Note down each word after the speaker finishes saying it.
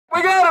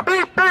We gotta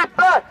beat back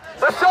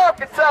the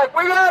shark attack.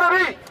 We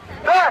gotta beat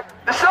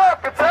back the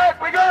shark attack.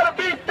 We gotta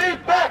beat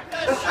back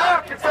the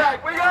shark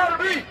attack. We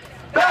gotta beat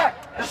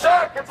back the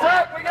shark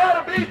attack. We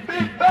gotta beat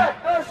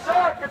back the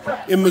shark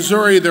attack. In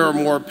Missouri, there are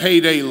more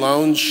payday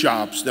loan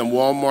shops than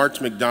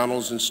Walmart's,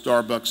 McDonald's, and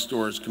Starbucks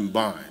stores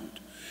combined.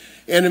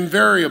 And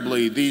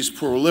invariably, these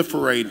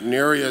proliferate in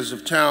areas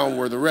of town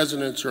where the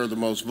residents are the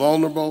most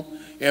vulnerable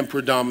and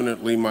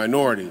predominantly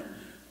minority.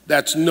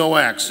 That's no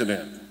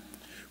accident.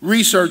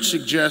 Research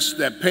suggests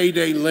that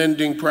payday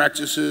lending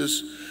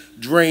practices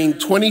drain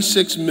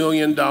 $26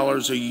 million a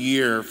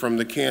year from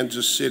the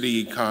Kansas City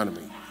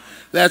economy.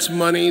 That's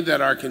money that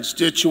our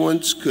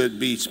constituents could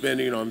be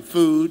spending on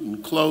food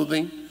and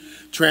clothing,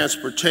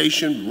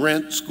 transportation,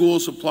 rent, school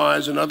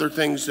supplies, and other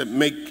things that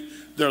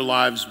make their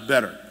lives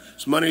better.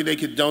 It's money they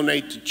could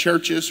donate to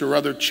churches or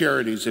other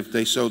charities if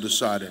they so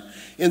decided.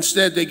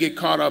 Instead, they get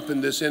caught up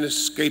in this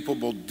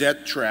inescapable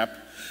debt trap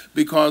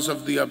because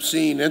of the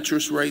obscene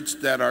interest rates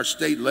that our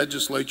state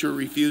legislature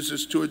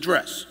refuses to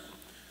address.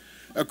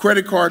 A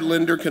credit card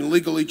lender can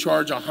legally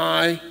charge a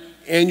high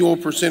annual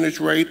percentage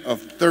rate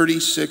of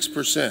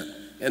 36%,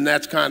 and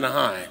that's kind of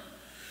high.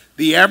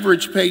 The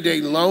average payday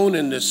loan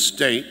in this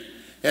state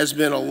has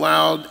been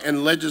allowed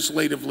and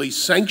legislatively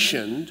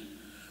sanctioned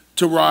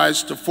to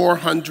rise to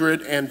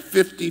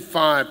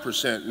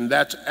 455%, and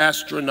that's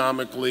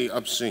astronomically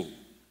obscene.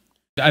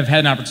 I've had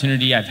an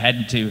opportunity, I've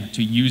had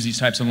to use these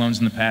types of loans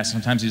in the past.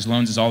 Sometimes these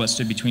loans is all that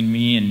stood between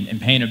me and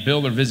paying a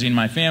bill or visiting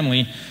my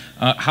family.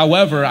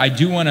 However, I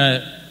do want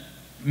to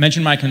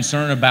mention my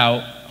concern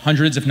about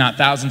hundreds, if not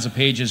thousands of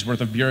pages worth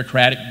of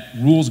bureaucratic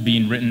rules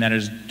being written that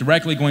is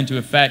directly going to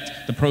affect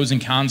the pros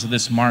and cons of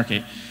this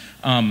market.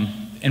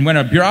 And when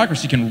a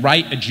bureaucracy can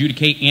write,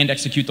 adjudicate, and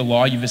execute the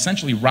law, you've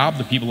essentially robbed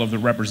the people of the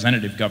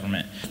representative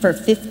government. For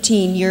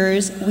 15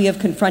 years, we have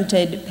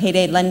confronted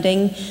payday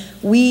lending.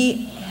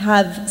 We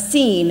have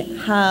seen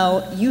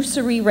how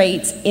usury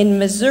rates in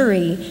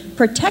Missouri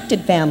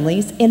protected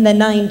families in the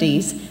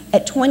 90s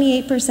at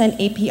 28%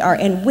 APR,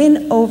 and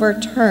when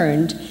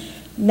overturned,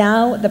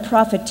 now the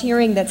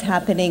profiteering that's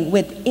happening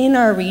within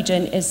our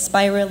region is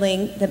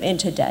spiraling them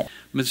into debt.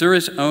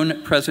 Missouri's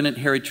own President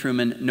Harry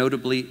Truman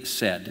notably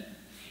said,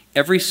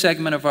 "Every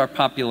segment of our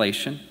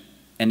population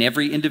and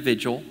every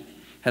individual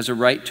has a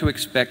right to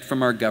expect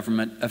from our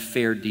government a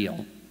fair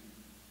deal."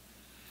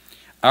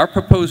 Our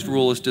proposed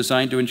rule is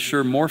designed to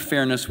ensure more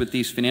fairness with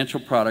these financial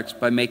products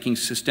by making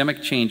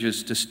systemic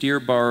changes to steer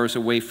borrowers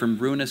away from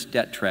ruinous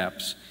debt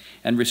traps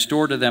and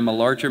restore to them a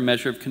larger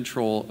measure of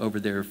control over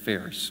their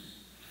affairs.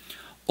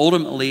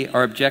 Ultimately,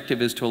 our objective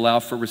is to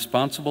allow for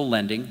responsible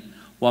lending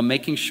while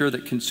making sure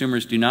that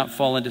consumers do not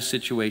fall into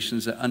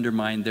situations that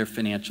undermine their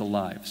financial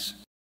lives.